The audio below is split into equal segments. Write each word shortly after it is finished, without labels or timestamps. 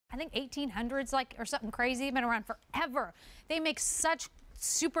I think 1800s, like, or something crazy. They've been around forever. They make such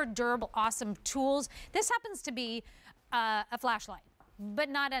super durable, awesome tools. This happens to be a flashlight, but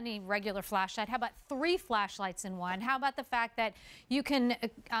not any regular flashlight. How about 3 flashlights in one? How about the fact that you can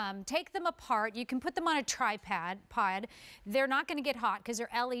take them apart, you can put them on a tripod. They're not going to get hot because they're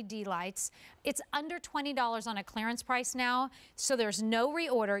LED lights. It's under $20 on a clearance price now, so there's no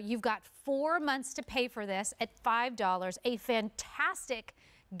reorder. You've got 4 months to pay for this at $5. A fantastic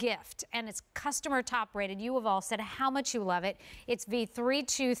gift, and it's customer top rated. You have all said how much you love it. It's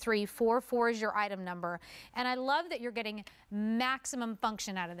V32344 is your item number, and I love that you're getting maximum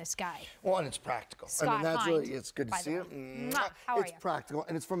function out of this guy. Well, and it's practical. Scott, I mean, that's really, it's good to see it. How are it's you? practical,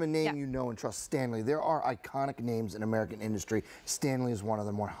 and it's from a name you know and trust, Stanley. There are iconic names in American industry. Stanley is one of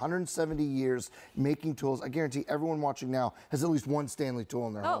them. 170 years making tools. I guarantee everyone watching now has at least one Stanley tool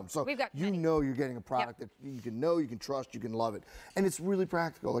in their home. So we've got you many. know you're getting a product that you can know, you can trust, you can love it, and it's really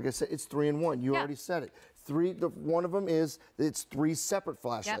practical. Like I said, it's 3-in-1. You already said it. One of them is it's 3 separate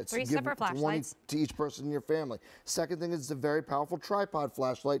flashlights. 3 separate flashlights. One to each person in your family. Second thing is it's a very powerful tripod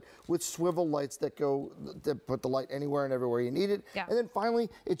flashlight with swivel lights that put the light anywhere and everywhere you need it. And then finally,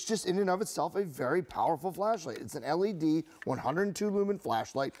 it's just in and of itself a very powerful flashlight. It's an LED 102 lumen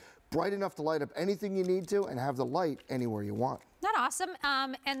flashlight, bright enough to light up anything you need to and have the light anywhere you want. Not awesome.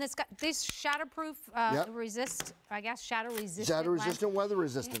 And it's got this shatterproof, shatter resistant. Shatter resistant, weather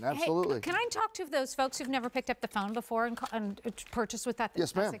resistant, absolutely. Hey, can I talk to those folks who've never picked up the phone before and purchased with that?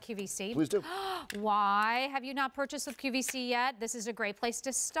 Yes, ma'am. That's a QVC. Please do. Why have you not purchased with QVC yet? This is a great place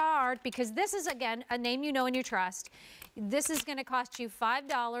to start because this is, again, a name you know and you trust. This is going to cost you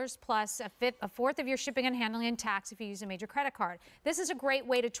 $5 plus a fourth of your shipping and handling and tax if you use a major credit card. This is a great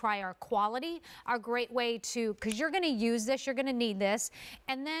way to try our quality, our great way to, because you're going to use this, you're going to need this,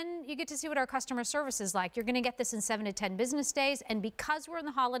 and then you get to see what our customer service is like. You're going to get this in 7 to 10 business days, and because we're in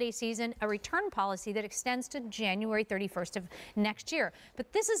the holiday season, a return policy that extends to January 31st of next year.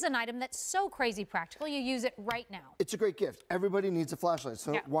 But this is an item that's so crazy practical, you use it right now. It's a great gift. Everybody needs a flashlight,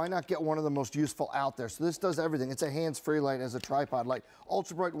 so why not get one of the most useful out there? So this does everything. It's a hands-free light as a tripod light,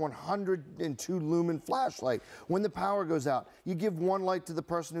 ultra bright 102 lumen flashlight. When the power goes out, you give one light to the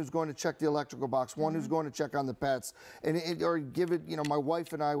person who's going to check the electrical box, one who's going to check on the pets, or give it, you know, my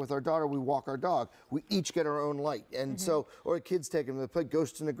wife and I with our daughter, we walk our dog. We each get our own light. And so, or kids take them, they play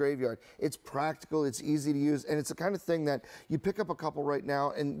Ghosts in the Graveyard. It's practical, it's easy to use, and it's the kind of thing that you pick up a couple right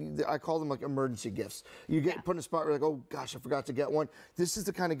now, and I call them like emergency gifts. You get put in a spot where you're like, oh gosh, I forgot to get one. This is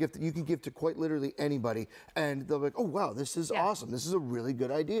the kind of gift that you can give to quite literally anybody, and they'll be like, oh wow, this is awesome. This is a really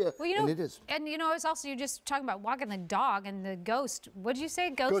good idea. Well, you know, and it is. And you know, it's also, you're just talking about walking the dog and the ghost. What did you say?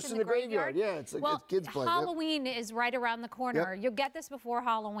 Ghost in the graveyard? Yeah, it's like it's kids play. Halloween is right around the corner. You'll get this before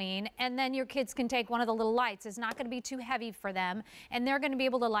Halloween, and then your kids can take one of the little lights. It's not going to be too heavy for them, and they're going to be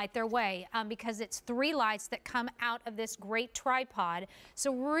able to light their way because it's 3 lights that come out of this great tripod.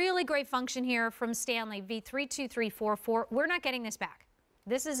 So really great function here from Stanley, V32344. We're not getting this back.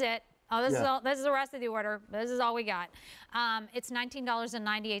 This is it. Oh, this is all. This is the rest of the order. This is all we got. It's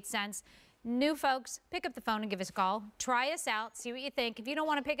 $19.98. New folks, pick up the phone and give us a call. Try us out, see what you think. If you don't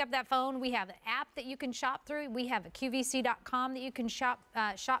want to pick up that phone, we have an app that you can shop through. We have a QVC.com that you can shop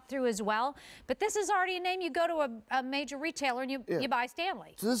through as well. But this is already a name. You go to a major retailer and you buy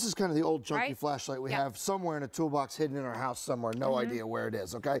Stanley. So this is kind of the old junky flashlight we have somewhere in a toolbox hidden in our house somewhere. No idea where it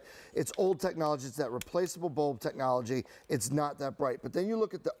is, okay? It's old technology. It's that replaceable bulb technology. It's not that bright. But then you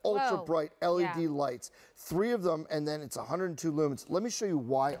look at the ultra bright LED lights, 3 of them, and then it's 102 lumens. Let me show you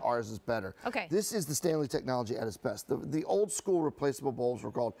why ours is better. Okay. This is the Stanley technology at its best. The old school replaceable bulbs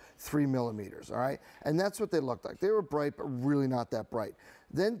were called 3 millimeters, all right? And that's what they looked like. They were bright, but really not that bright.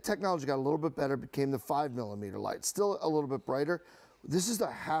 Then technology got a little bit better, became the 5 millimeter light. Still a little bit brighter. This is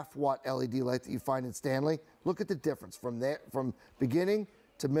the half-watt LED light that you find in Stanley. Look at the difference from beginning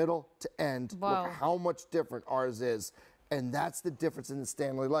to middle to end. Look how much different ours is. And that's the difference in the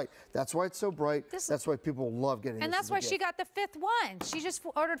Stanley light. That's why it's so bright. That's why people love getting it. And that's why she got the 5th one. She just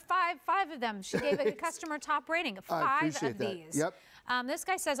ordered five of them. She gave it a customer top rating of 5 of these. Yep. This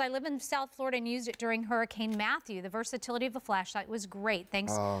guy says, I live in South Florida and used it during Hurricane Matthew. The versatility of the flashlight was great.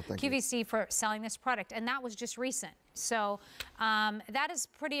 Thanks, QVC, for selling this product. And that was just recent. So that is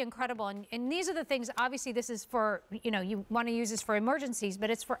pretty incredible. And these are the things, obviously this is for, you know, you want to use this for emergencies, but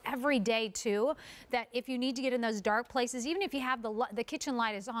it's for every day too, that if you need to get in those dark places, even if you have the kitchen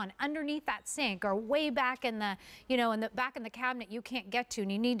light is on, underneath that sink or way back in the, you know, back in the cabinet you can't get to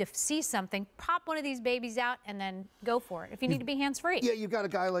and you need to see something, pop one of these babies out and then go for it. If you need to be hands-free. hands-free. Yeah, you've got a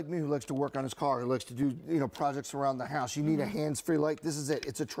guy like me who likes to work on his car, who likes to do, projects around the house. You need a hands-free light. This is it.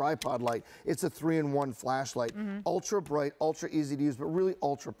 It's a tripod light. It's a 3-in-1 flashlight. Ultra bright, ultra easy to use, but really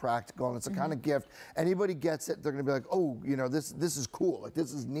ultra practical. And it's a kind of gift. Anybody gets it, they're going to be like, oh, this is cool. Like,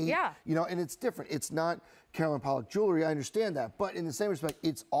 this is neat. Yeah. And it's different. It's not Carolyn Pollock jewelry, I understand that, but in the same respect,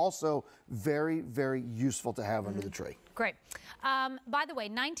 it's also very, very useful to have under the tree. Great. By the way,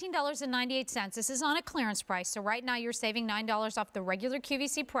 $19.98. This is on a clearance price, so right now you're saving $9 off the regular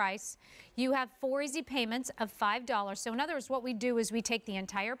QVC price. You have 4 easy payments of $5. So in other words, what we do is we take the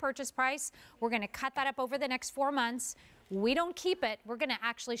entire purchase price, we're going to cut that up over the next 4 months. We don't keep it. We're going to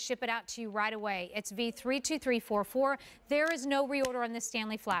actually ship it out to you right away. It's V32344. There is no reorder on this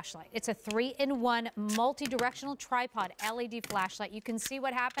Stanley flashlight. It's a 3-in-1 multi-directional tripod LED flashlight. You can see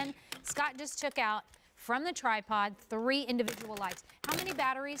what happened. Scott just took out from the tripod 3 individual lights. How many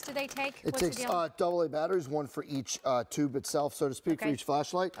batteries do they take? It takes AA batteries, 1 for each tube itself, so to speak, for each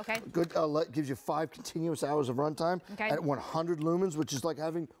flashlight. Okay. Good, gives you 5 continuous hours of runtime at 100 lumens, which is like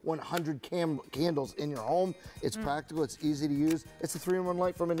having 100 candles in your home. It's practical, it's easy to use. It's a 3-in-1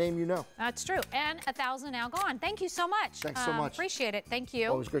 light from a name you know. That's true. And 1,000 now gone. Thank you so much. Thanks so much. Appreciate it. Thank you.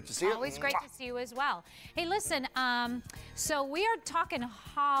 Always great to see you. Always great to see you as well. Hey, listen, so we are talking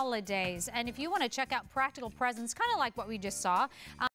holidays, and if you want to check out practical presents, kind of like what we just saw,